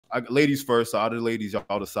ladies first. So out of the ladies,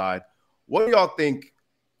 y'all decide. What do y'all think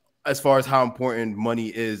as far as how important money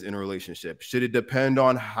is in a relationship? Should it depend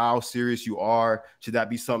on how serious you are? Should that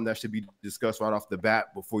be something that should be discussed right off the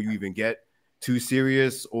bat before you even get too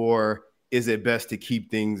serious? Or is it best to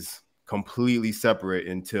keep things completely separate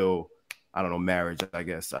until, I don't know, marriage, I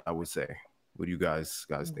guess I would say? What do you guys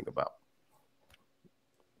think about?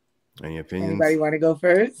 Any opinions? Anybody want to go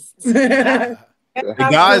first? The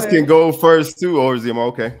guys can go first too, or is it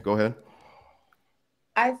okay? Go ahead.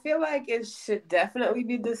 I feel like it should definitely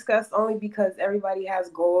be discussed only because everybody has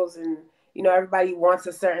goals and, everybody wants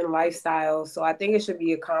a certain lifestyle. So I think it should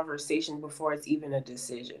be a conversation before it's even a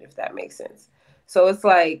decision, if that makes sense. So it's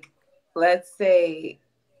like, let's say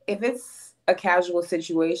if it's a casual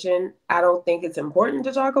situation, I don't think it's important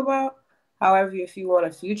to talk about. However, if you want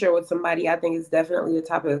a future with somebody, I think it's definitely a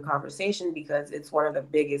topic of conversation because it's one of the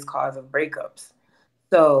biggest cause of breakups.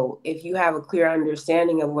 So if you have a clear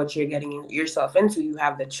understanding of what you're getting yourself into, you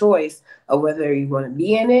have the choice of whether you want to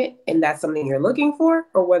be in it and that's something you're looking for,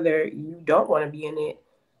 or whether you don't want to be in it.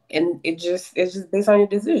 And it's just based on your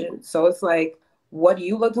decision. So it's like, what are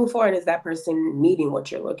you looking for? And is that person meeting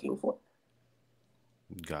what you're looking for?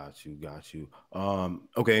 Got you.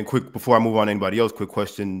 Okay, and quick, before I move on to anybody else, quick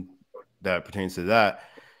question that pertains to that.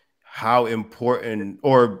 How important,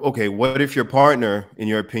 or okay, what if your partner, in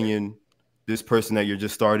your opinion, this person that you're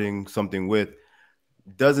just starting something with,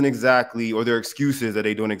 doesn't exactly, or their excuses that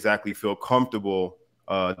they don't exactly feel comfortable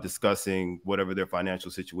discussing whatever their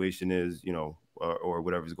financial situation is, or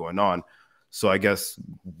whatever's going on. So I guess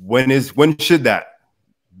when should that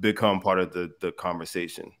become part of the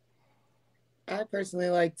conversation? I personally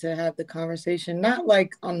like to have the conversation, not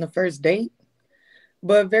like on the first date,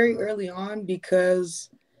 but very early on, because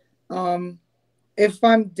if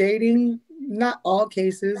I'm dating, not all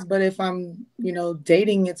cases, but if I'm,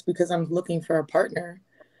 dating, it's because I'm looking for a partner.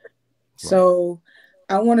 Right. So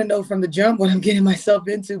I want to know from the jump what I'm getting myself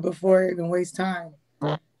into before I even waste time.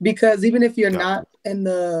 Because even if you're not in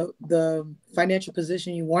the financial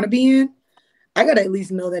position you want to be in, I got to at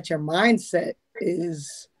least know that your mindset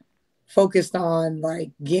is focused on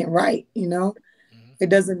like getting right, It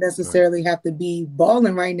doesn't necessarily have to be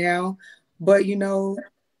balling right now, but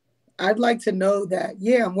I'd like to know that,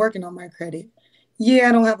 yeah, I'm working on my credit. Yeah,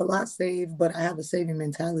 I don't have a lot saved, but I have a saving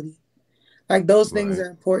mentality. Like those things are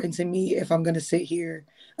important to me if I'm going to sit here,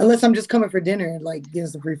 unless I'm just coming for dinner and like getting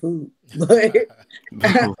some free food. But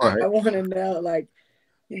I want to know, like,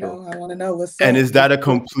 I want to know what's up. And is that a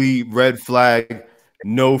complete red flag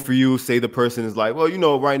no for you? Say the person is like,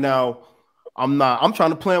 well, right now I'm trying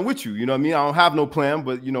to plan with you. You know what I mean? I don't have no plan,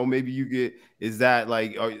 but maybe you get, is that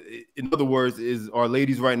like, in other words, are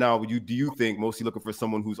ladies right now, do you think mostly looking for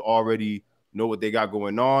someone who's already know what they got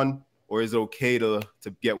going on, or is it okay to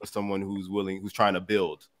get with someone who's trying to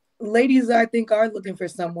build? Ladies, I think, are looking for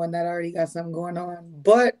someone that already got something going on,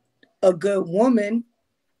 but a good woman,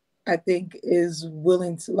 I think, is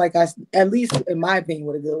willing to, like, at least in my opinion,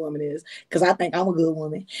 what a good woman is, because I think I'm a good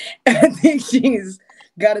woman. I think she's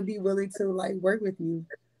got to be willing to like work with you.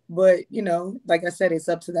 But, like I said, it's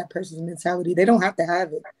up to that person's mentality. They don't have to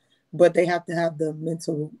have it, but they have to have the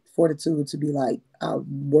mental fortitude to be like,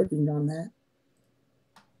 I'm working on that.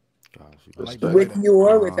 With you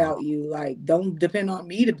or without you. Like, don't depend on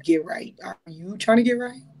me to get right. Are you trying to get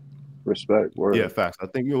right? Respect. Word. Yeah, facts. I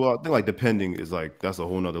think like depending is like, that's a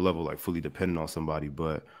whole nother level, like fully dependent on somebody.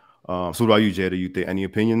 But so what about you, Jada? You think any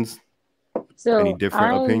opinions? So any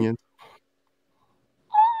different opinions?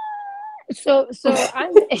 So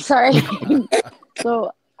I'm sorry.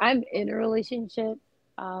 So I'm in a relationship,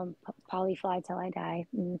 polyfly till I die.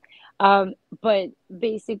 But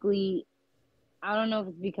basically, I don't know if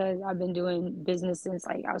it's because I've been doing business since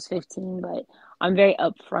like I was 15, but I'm very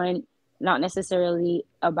upfront, not necessarily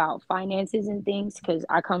about finances and things, because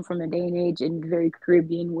I come from a day and age in very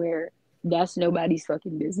Caribbean where that's nobody's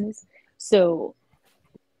fucking business. So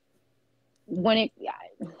when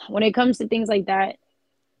it comes to things like that,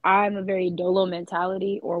 I'm a very dolo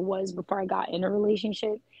mentality, or was before I got in a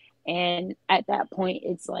relationship. And at that point,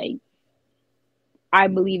 it's like, I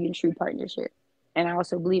believe in true partnership. And I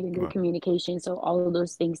also believe in good communication. So all of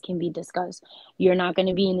those things can be discussed. You're not going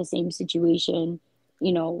to be in the same situation,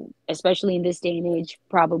 especially in this day and age,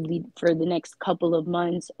 probably for the next couple of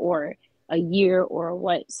months or a year or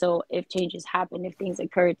what. So if changes happen, if things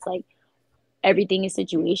occur, it's like everything is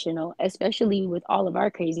situational, especially with all of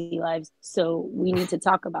our crazy lives. So we need to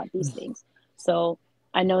talk about these things. So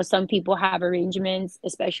I know some people have arrangements,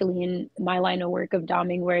 especially in my line of work of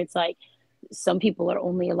doming, where it's like, some people are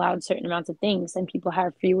only allowed certain amounts of things. Some people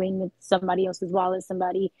have free reign with somebody else's wallet.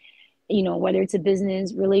 Somebody, whether it's a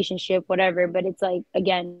business relationship, whatever. But it's like,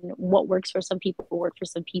 again, what works for some people work for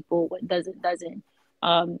some people, what doesn't.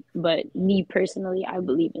 But me personally, I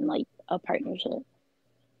believe in like a partnership.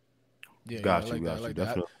 Yeah, I like that. I Got you. like that.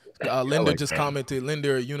 Definitely. I Linda like just that. commented.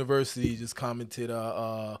 Linda University just commented.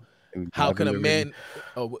 How can a Lavender, maybe. man?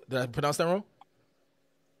 Oh, did I pronounce that wrong?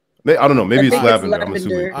 I don't know. I Maybe it's think it's lavender. I'm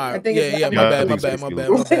assuming. lavender. All I right. think it's Yeah. My Yeah, I bad. lavender. My think it's bad.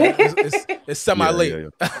 My basically bad. My bad. It's semi yeah, late.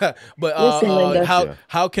 yeah, yeah. But Listen, Linda. how Yeah.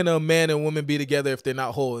 how can a man and woman be together if they're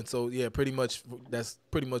not whole? And so yeah, pretty much that's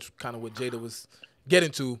pretty much kind of what Jada was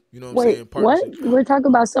getting to. You know what I'm Wait, saying? what? Partnership. We're talking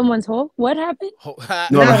about someone's hole? What happened? No,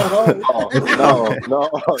 Not no. a hoe. Oh no, no,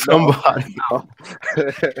 no, Somebody, no.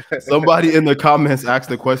 somebody in the comments asked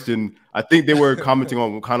the question. I think they were commenting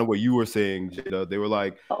on kind of what you were saying, Jada. They were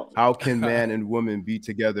like, Oh, "How can man and woman be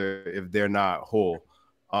together if they're not whole?"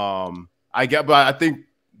 I get, but I think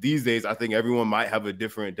these days, I think everyone might have a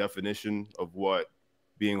different definition of what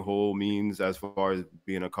being whole means as far as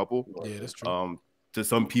being a couple. Yeah, that's true. To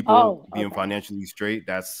some people, oh, being okay. financially straight,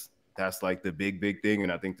 that's like the big thing,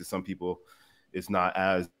 and I think to some people, it's not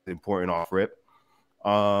as important off rip.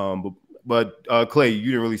 But Clay, you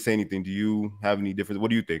didn't really say anything. Do you have any difference? What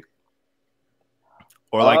do you think?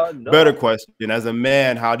 Or like better No. question, as a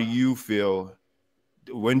man, how do you feel?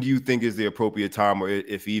 When do you think is the appropriate time, or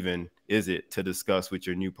if even is it, to discuss with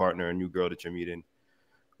your new partner, a new girl that you're meeting,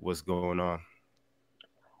 what's going on?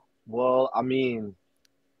 Well, I mean,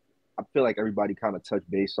 I feel like everybody kind of touched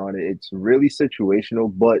base on it. It's really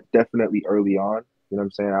situational, but definitely early on. You know what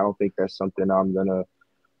I'm saying? I don't think that's something I'm gonna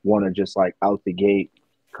want to just like out the gate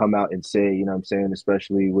come out and say. You know what I'm saying?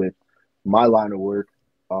 Especially with my line of work,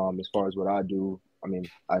 as far as what I do. I mean,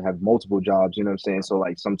 I have multiple jobs. You know what I'm saying? So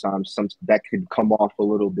like sometimes some that could come off a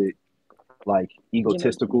little bit like Jimmy.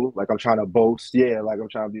 egotistical, like I'm trying to boast. Yeah, like I'm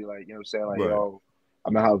trying to be like, you know what I'm saying? Like, Right. yo,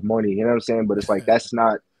 I'm gonna have money, you know what I'm saying? But it's like that's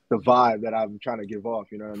not the vibe that I'm trying to give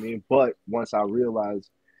off, you know what I mean? But once I realize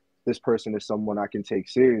this person is someone I can take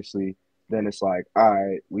seriously, then it's like, all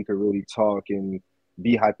right, we could really talk and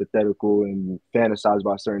be hypothetical and fantasize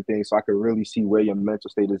about certain things. So I could really see where your mental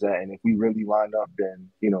state is at. And if we really line up, then,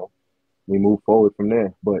 we move forward from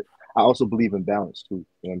there. But I also believe in balance too,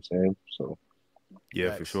 you know what I'm saying? So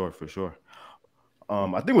Yeah, for Facts. sure, for sure.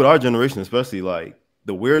 I think with our generation, especially, like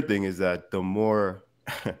the weird thing is that the more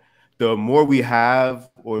we have,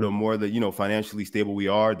 or the more that financially stable we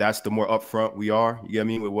are, that's the more upfront we are. You get what I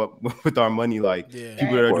mean with what with our money. Like Yeah.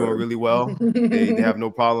 people that are doing word. really well, they have no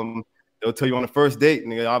problem. They'll tell you on the first date,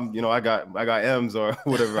 nigga, I got M's or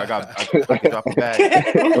whatever. I can drop a bag.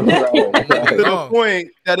 Right, Don't get me To right. the wrong. point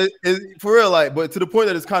that it is for real, like, but to the point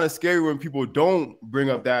that it's kind of scary when people don't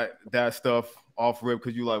bring up that stuff off rip,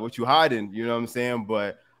 because you like, what you hiding, you know what I'm saying?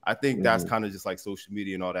 But I think that's Mhm. kind of just like social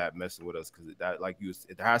media and all that messing with us, because that, like,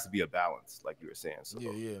 there has to be a balance, like you were saying. So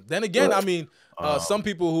Yeah, yeah. Then again, Right. I mean, some um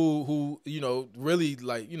people who really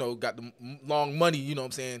like got the long money. You know what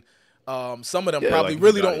I'm saying? Some of them yeah, probably like if you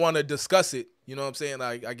really got don't it, want to discuss it. You know what I'm saying?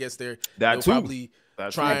 Like I guess that they'll too, probably that I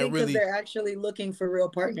try too. and think because really they're actually looking for real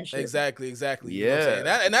partnership. exactly. You know what I'm saying?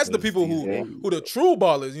 Yeah, And that's the because people these who days, Mhm. who the true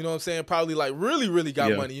ballers. You know what I'm saying? Probably like really got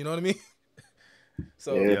yeah, money. You know what I mean?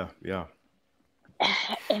 So Yeah. yeah.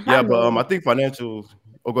 If I Yeah, but may, I think financial.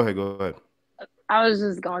 Oh, go ahead. I was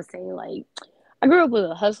just gonna say, like, I grew up with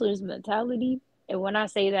a hustler's mentality. And when I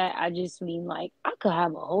say that, I just mean like I could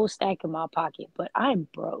have a whole stack in my pocket, but I'm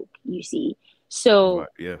broke, you see. So Right,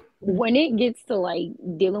 yeah, when it gets to like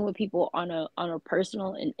dealing with people on a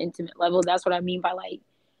personal and intimate level, that's what I mean by like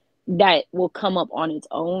that will come up on its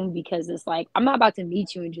own, because it's like I'm not about to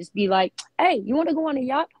meet you and just be like, "Hey, you want to go on a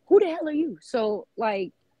yacht? Who the hell are you?" So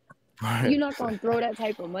like right, you're not gonna throw that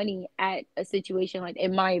type of money at a situation, like,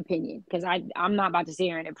 in my opinion, because I'm not about to sit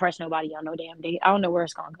here and impress nobody on no damn day. I don't know where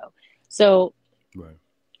it's gonna go. So right,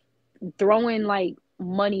 throwing like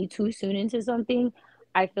money too soon into something,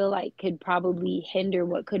 I feel like could probably hinder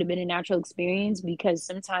what could have been a natural experience, because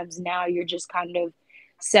sometimes now you're just kind of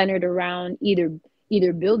centered around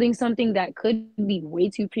either building something that could be way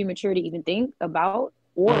too premature to even think about,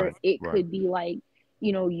 or right, it right, could be like,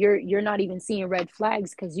 you're not even seeing red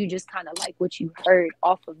flags because you just kind of like what you heard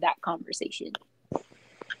off of that conversation.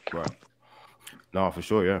 right. No, for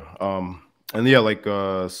sure, yeah. And yeah, like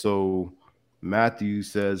so Matthew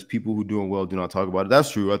says people who doing well do not talk about it.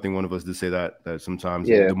 That's true. I think one of us did say that sometimes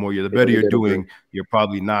Yeah. the Yeah, better we you're did agree. doing, you're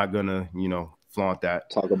probably not gonna, flaunt that.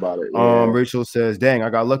 Talk about it. Yeah. Rachel says, "Dang, I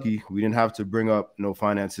got lucky. We didn't have to bring up no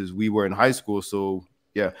finances. We were in high school, so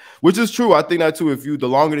yeah." Which is true. I think that too. If the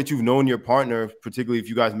longer that you've known your partner, particularly if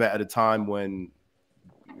you guys met at a time when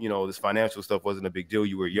this financial stuff wasn't a big deal,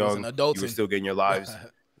 you were you wasn't young, you were adulting. still getting your lives.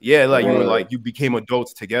 Yeah, like you were Right. Right. like you became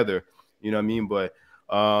adults together. You know what I mean? But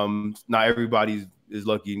Not everybody is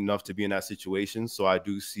lucky enough to be in that situation, so I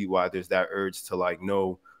do see why there's that urge to like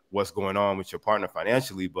know what's going on with your partner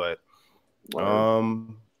financially. But Word.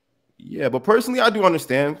 um, yeah, but personally, I do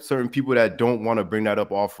understand certain people that don't want to bring that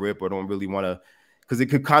up off rip or don't really want to, because it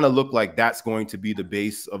could kind of look like that's going to be the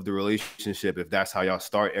base of the relationship if that's how y'all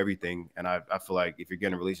start everything. And I feel like if you're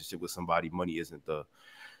getting a relationship with somebody, money isn't the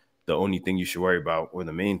only thing you should worry about or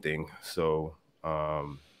the main thing. So,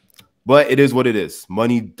 but it is what it is.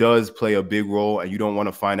 Money does play a big role, and you don't want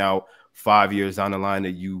to find out 5 years down the line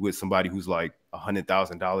that you with somebody who's like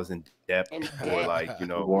 $100,000 in debt, In or debt. like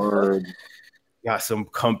Word. got some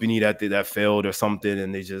company that failed or something,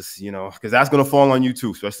 and they just because that's gonna fall on you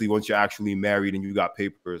too, especially once you're actually married and you got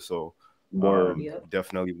papers. So Word. Yep.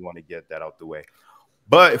 definitely want to get that out the way.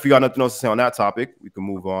 But if you got nothing else to say on that topic, we can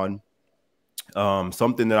move on.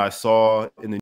 Something that I saw in the